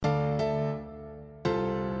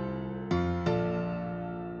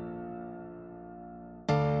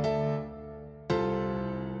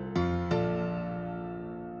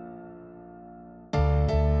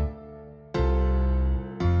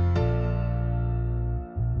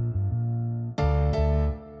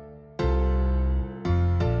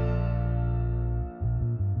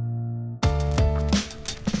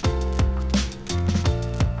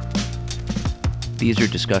These are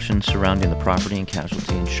discussions surrounding the property and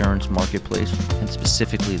casualty insurance marketplace, and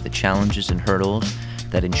specifically the challenges and hurdles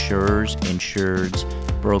that insurers, insureds,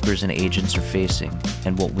 brokers, and agents are facing,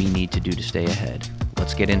 and what we need to do to stay ahead.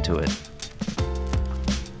 Let's get into it.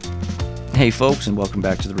 Hey folks, and welcome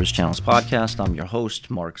back to the Risk Channels podcast. I'm your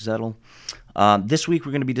host, Mark Zettel. This week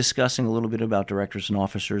we're going to be discussing a little bit about directors and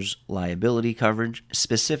officers liability coverage,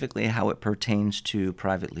 specifically how it pertains to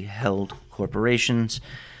privately held corporations.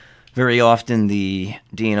 Very often the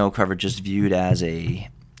D&O coverage is viewed as a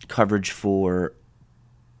coverage for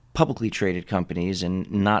publicly traded companies and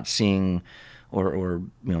not seeing, or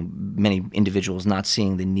many individuals not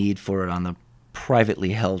seeing the need for it on the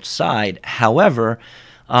privately held side. However,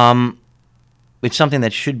 it's something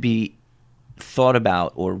that should be thought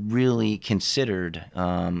about or really considered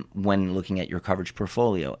when looking at your coverage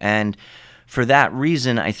portfolio. And for that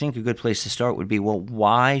reason, I think a good place to start would be, well,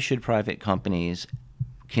 why should private companies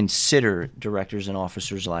consider directors and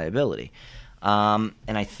officers liability? And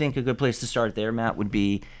I think a good place to start there, Matt, would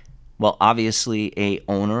be, well, obviously a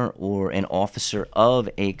owner or an officer of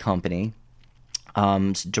a company,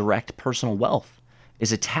 direct personal wealth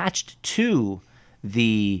is attached to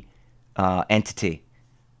the entity.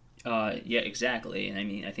 Yeah, exactly.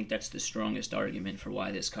 And I think that's the strongest argument for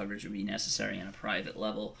why this coverage would be necessary on a private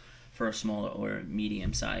level for a small or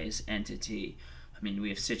medium-sized entity. We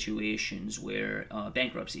have situations where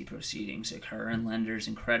bankruptcy proceedings occur and lenders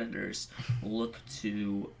and creditors look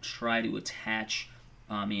to try to attach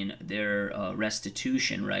their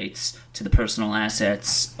restitution rights to the personal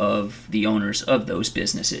assets of the owners of those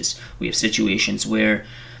businesses. We have situations where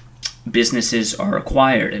businesses are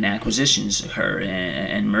acquired and acquisitions occur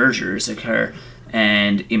and mergers occur,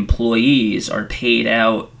 and employees are paid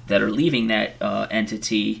out that are leaving that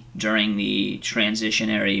entity during the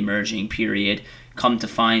transitionary merging period, come to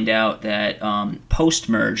find out that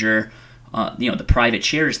post-merger, the private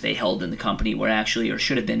shares they held in the company were actually or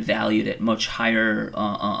should have been valued at much higher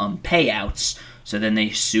payouts. So then they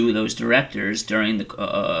sue those directors during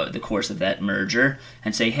the course of that merger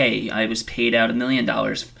and say, hey, I was paid out $1 million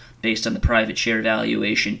based on the private share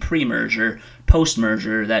valuation pre-merger.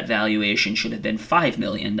 Post-merger, that valuation should have been $5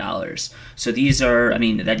 million. So these are,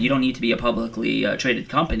 that you don't need to be a publicly traded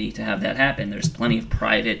company to have that happen. There's plenty of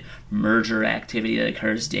private merger activity that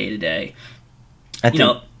occurs day to day.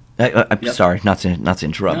 I'm sorry, not to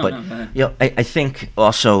interrupt, but I think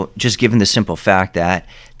also just given the simple fact that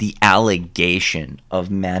the allegation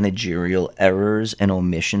of managerial errors and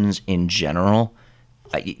omissions in general,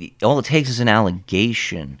 all it takes is an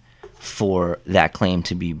allegation for that claim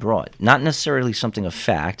to be brought. Not necessarily something of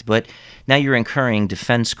fact, but now you're incurring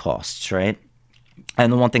defense costs, right?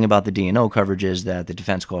 And the one thing about the D&O coverage is that the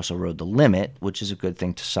defense costs erode the limit, which is a good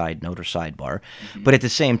thing to side note or sidebar. Mm-hmm. But at the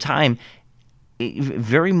same time,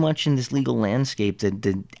 very much in this legal landscape,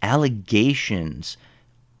 the allegations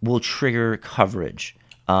will trigger coverage,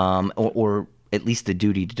 or at least the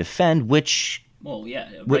duty to defend, which... Well, yeah,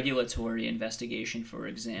 a regulatory investigation, for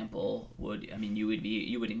example, you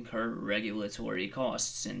would incur regulatory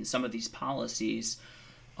costs, and some of these policies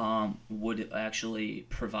would actually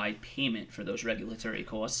provide payment for those regulatory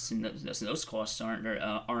costs, and those costs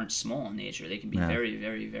aren't small in nature. They can be very,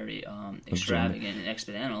 very, very extravagant and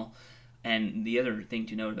exponential. And the other thing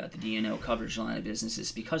to note about the D&O coverage line of business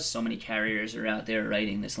is because so many carriers are out there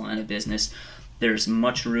writing this line of business, there's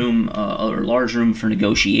much room or large room for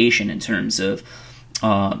negotiation in terms of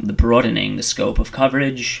the broadening the scope of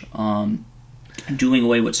coverage, doing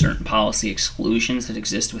away with certain policy exclusions that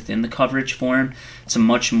exist within the coverage form. It's a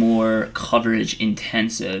much more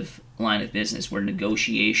coverage-intensive line of business where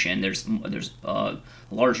negotiation, there's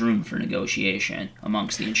large room for negotiation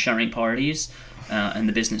amongst the insuring parties and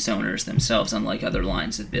the business owners themselves, unlike other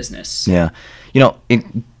lines of business. Yeah.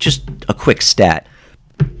 Just a quick stat.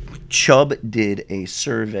 Chubb did a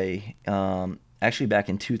survey actually back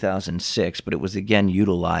in 2006, but it was again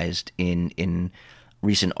utilized in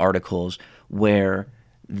recent articles where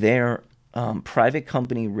their private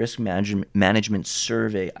company risk management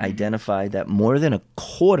survey identified that more than a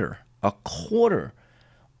quarter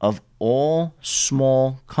of all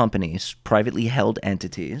small companies, privately held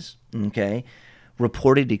entities,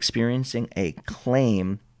 reported experiencing a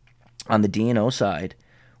claim on the D&O side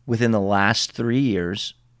within the last 3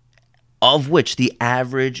 years, of which the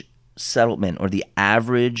average settlement or the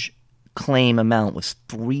average claim amount was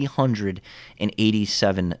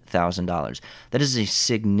 $387,000. That is a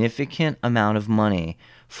significant amount of money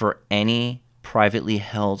for any privately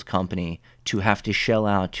held company to have to shell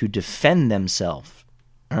out to defend themselves,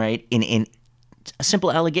 all right, in a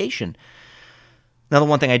simple allegation. Now, the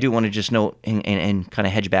one thing I do want to just note and kind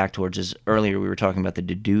of hedge back towards is earlier we were talking about the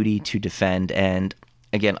duty to defend. And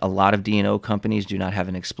again, a lot of D&O companies do not have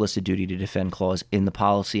an explicit duty to defend clause in the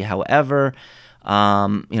policy. However,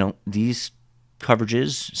 these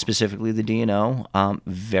coverages, specifically the D&O,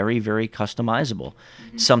 very, very customizable.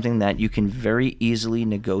 Mm-hmm. Something that you can very easily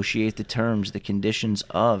negotiate the terms, the conditions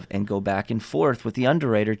of, and go back and forth with the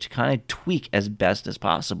underwriter to kind of tweak as best as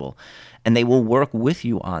possible. And they will work with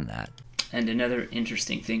you on that. And another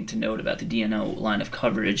interesting thing to note about the D&O line of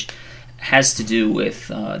coverage has to do with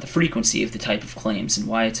the frequency of the type of claims, and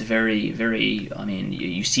why it's a very, very,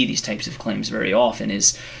 you see these types of claims very often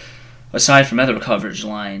is, aside from other coverage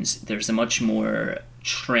lines, there's a much more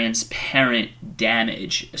transparent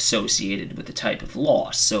damage associated with the type of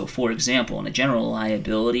loss. So, for example, in a general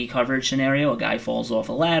liability coverage scenario, a guy falls off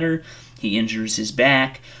a ladder, he injures his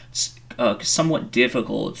back. It's somewhat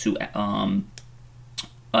difficult to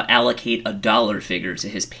allocate a dollar figure to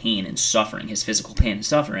his pain and suffering, his physical pain and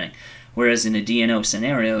suffering. Whereas in a D&O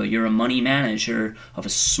scenario, you're a money manager of a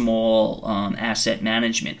small asset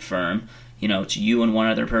management firm. It's you and one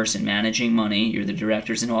other person managing money. You're the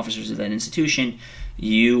directors and officers of that institution.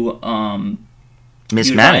 You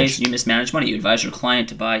mismanage. You mismanage money. You advise your client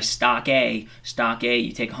to buy stock A. Stock A,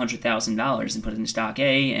 you take $100,000 and put it in stock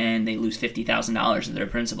A, and they lose $50,000 of their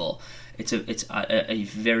principal. It's a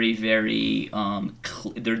very, very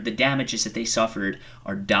the damages that they suffered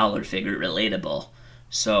are dollar figure relatable.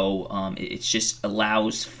 So it just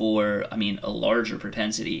allows for a larger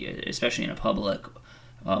propensity, especially in a public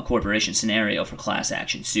corporation scenario, for class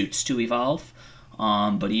action suits to evolve.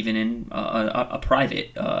 But even in a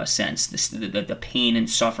private sense, the pain and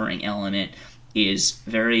suffering element is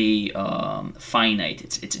very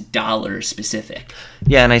finite. It's dollar specific.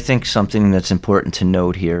 Yeah, and I think something that's important to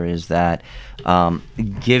note here is that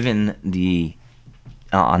given the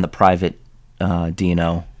on the private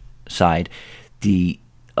D&O side, the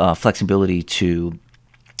flexibility to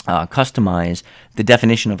customize, the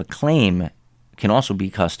definition of a claim can also be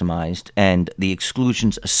customized, and the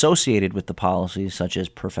exclusions associated with the policy, such as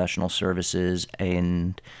professional services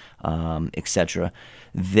and etc.,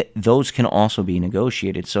 those can also be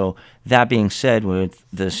negotiated. So that being said, with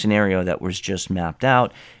the scenario that was just mapped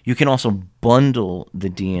out, you can also bundle the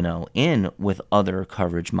D&O in with other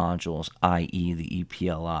coverage modules, i.e. the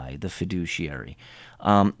EPLI, the fiduciary.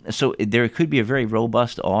 So there could be a very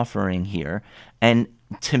robust offering here. And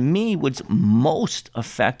to me, what's most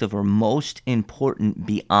effective or most important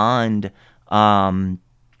beyond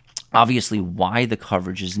obviously why the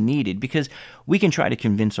coverage is needed, because we can try to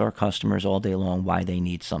convince our customers all day long why they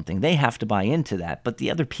need something. They have to buy into that. But the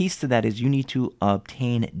other piece to that is you need to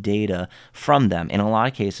obtain data from them. In a lot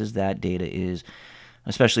of cases, that data is,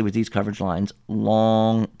 especially with these coverage lines,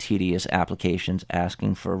 long, tedious applications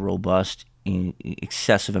asking for robust,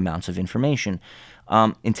 excessive amounts of information.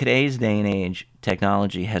 In today's day and age,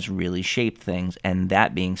 technology has really shaped things, and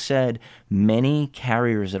that being said, many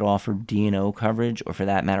carriers that offer D&O coverage, or for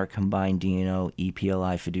that matter, combined D&O,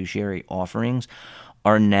 EPLI, fiduciary offerings,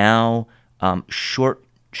 are now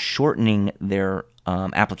shortening their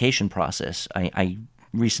application process. I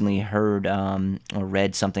recently heard or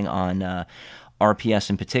read something on RPS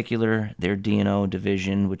in particular, their D&O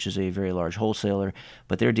division, which is a very large wholesaler,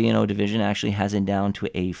 but their D&O division actually has it down to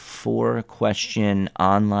a 4-question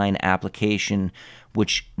online application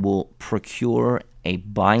which will procure a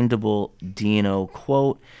bindable D&O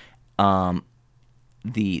quote.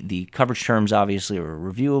 The coverage terms obviously are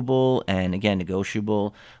reviewable and, again,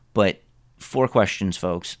 negotiable, but 4 questions,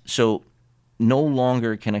 folks. So no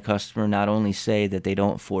longer can a customer not only say that they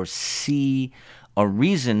don't foresee a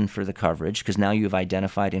reason for the coverage, because now you've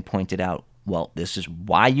identified and pointed out, well, this is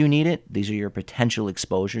why you need it. These are your potential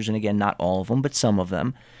exposures. And again, not all of them, but some of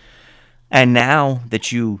them. And now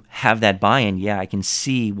that you have that buy-in, yeah, I can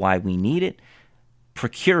see why we need it.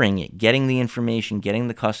 Procuring it, getting the information, getting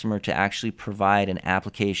the customer to actually provide an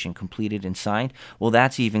application completed and signed, well,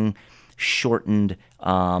 that's even shortened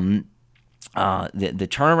the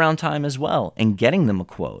turnaround time as well, and getting them a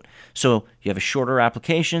quote. So you have a shorter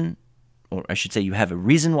application, or I should say you have a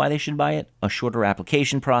reason why they should buy it, a shorter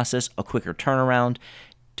application process, a quicker turnaround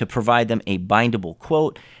to provide them a bindable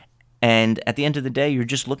quote. And at the end of the day, you're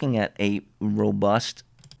just looking at a robust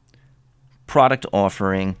product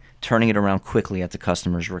offering, turning it around quickly at the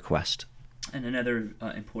customer's request. And another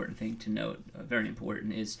important thing to note, very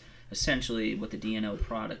important, is essentially what the D&O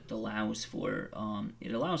product allows for.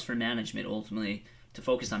 It allows for management ultimately to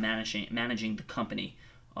focus on managing the company,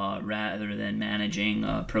 rather than managing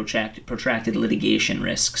protracted litigation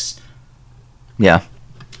risks. Yeah.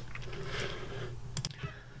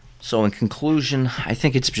 So in conclusion, I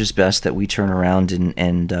think it's just best that we turn around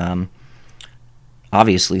and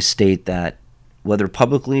obviously state that whether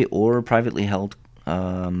publicly or privately held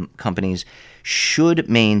companies should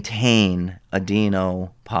maintain a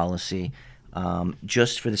D&O policy,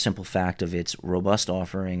 just for the simple fact of its robust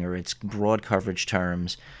offering or its broad coverage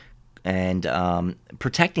terms, and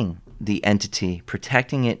protecting the entity,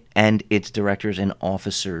 protecting it and its directors and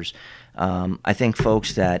officers. I think,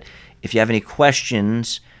 folks, that if you have any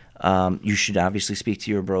questions, you should obviously speak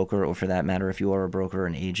to your broker, or for that matter, if you are a broker or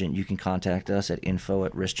an agent, you can contact us at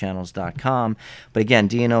info@riskchannels.com. But again,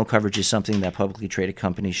 D&O coverage is something that publicly traded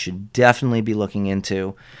companies should definitely be looking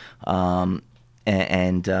into, and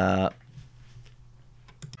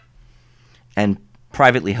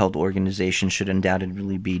privately held organizations should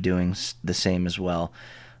undoubtedly be doing the same as well.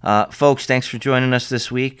 Folks, thanks for joining us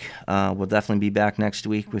this week. We'll definitely be back next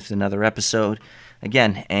week with another episode.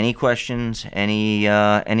 Again, any questions, any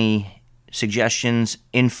suggestions,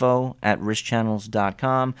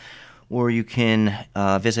 info@riskchannels.com, or you can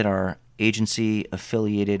visit our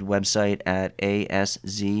agency-affiliated website at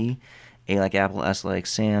ASZ, A like Apple, S like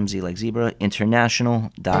Sam, Z like Zebra,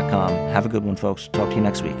 international.com. Have a good one, folks. Talk to you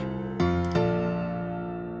next week.